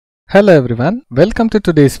Hello everyone, welcome to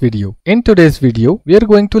today's video. In today's video, we are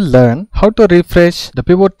going to learn how to refresh the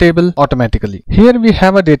pivot table automatically. Here we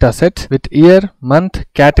have a data set with year, month,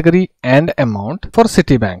 category and amount for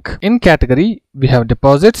Citibank. In category, we have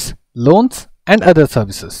deposits, loans and other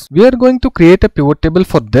services. We are going to create a pivot table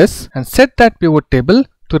for this and set that pivot table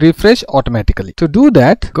to refresh automatically. To do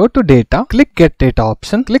that, go to data, click get data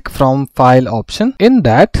option, click from file option. In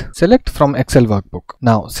that, select from Excel workbook.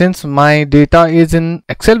 Now, since my data is in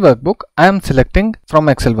Excel workbook, I am selecting from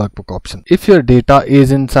Excel workbook option. If your data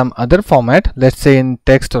is in some other format, let's say in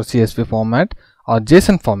text or CSV format or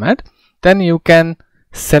JSON format, then you can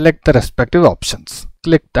select the respective options.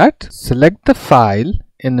 Click that, select the file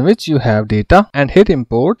in which you have data and hit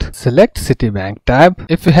import. Select Citibank tab.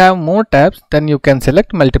 If you have more tabs, then you can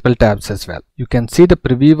select multiple tabs as well. You can see the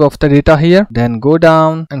preview of the data here. Then go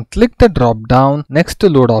down and click the drop down next to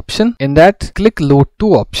load option. In that, click load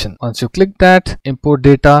to option. Once you click that, import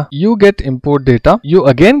data, you get import data. You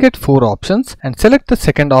again get 4 options and select the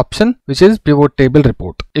second option, which is pivot table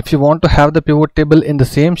report. If you want to have the pivot table in the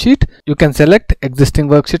same sheet, you can select existing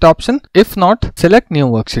worksheet option. If not, select new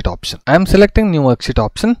worksheet option. I am selecting new worksheet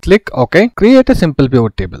option. Click OK. Create a simple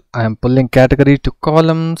pivot table. I am pulling category to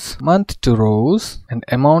columns, month to rows and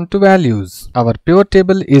amount to values. Our pivot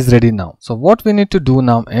table is ready now. So what we need to do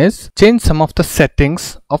now is change some of the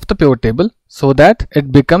settings of the pivot table so that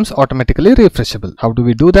it becomes automatically refreshable. How do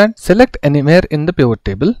we do that? Select anywhere in the pivot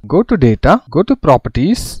table, go to data, go to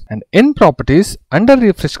properties, and in properties under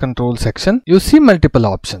refresh control section, you see multiple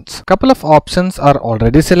options. Couple of options are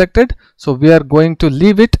already selected, so we are going to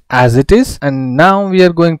leave it as it is, and now we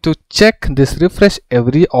are going to check this refresh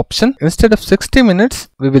every option. Instead of 60 minutes,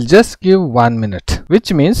 we will just give 1 minute,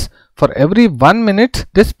 which means for every 1 minute,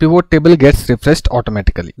 this pivot table gets refreshed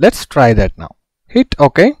automatically. Let's try that now. Hit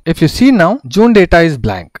OK. If you see now, June data is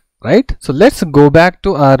blank, right? So let's go back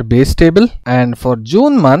to our base table, and for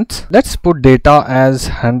June month, let's put data as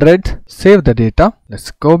 100. Save the data.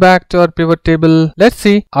 Let's go back to our pivot table. Let's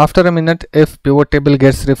see after a minute if pivot table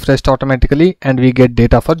gets refreshed automatically and we get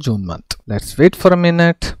data for June month. Let's wait for a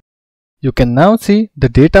minute. You can now see the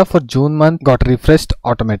data for June month got refreshed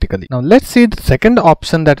automatically. Now let's see the second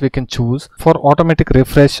option that we can choose for automatic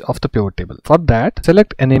refresh of the pivot table. For that,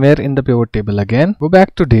 select anywhere in the pivot table again. Go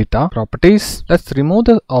back to data, properties. Let's remove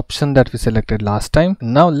the option that we selected last time.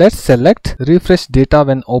 Now let's select refresh data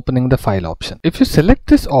when opening the file option. If you select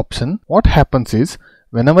this option, what happens is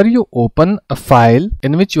whenever you open a file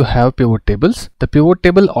in which you have pivot tables, the pivot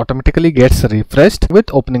table automatically gets refreshed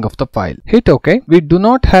with opening of the file. Hit OK. We do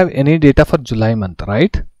not have any data for July month,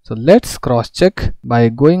 right? So let's cross check by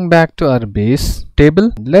going back to our base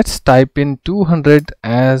table. Let's type in 200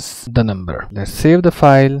 as the number. Let's save the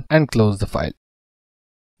file and close the file.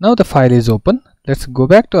 Now the file is open. Let's go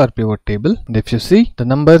back to our pivot table, and if you see, the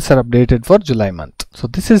numbers are updated for July month. So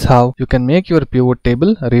this is how you can make your pivot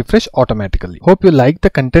table refresh automatically. Hope you liked the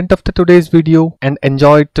content of today's video and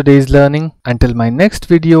enjoyed today's learning. Until my next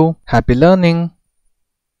video, happy learning.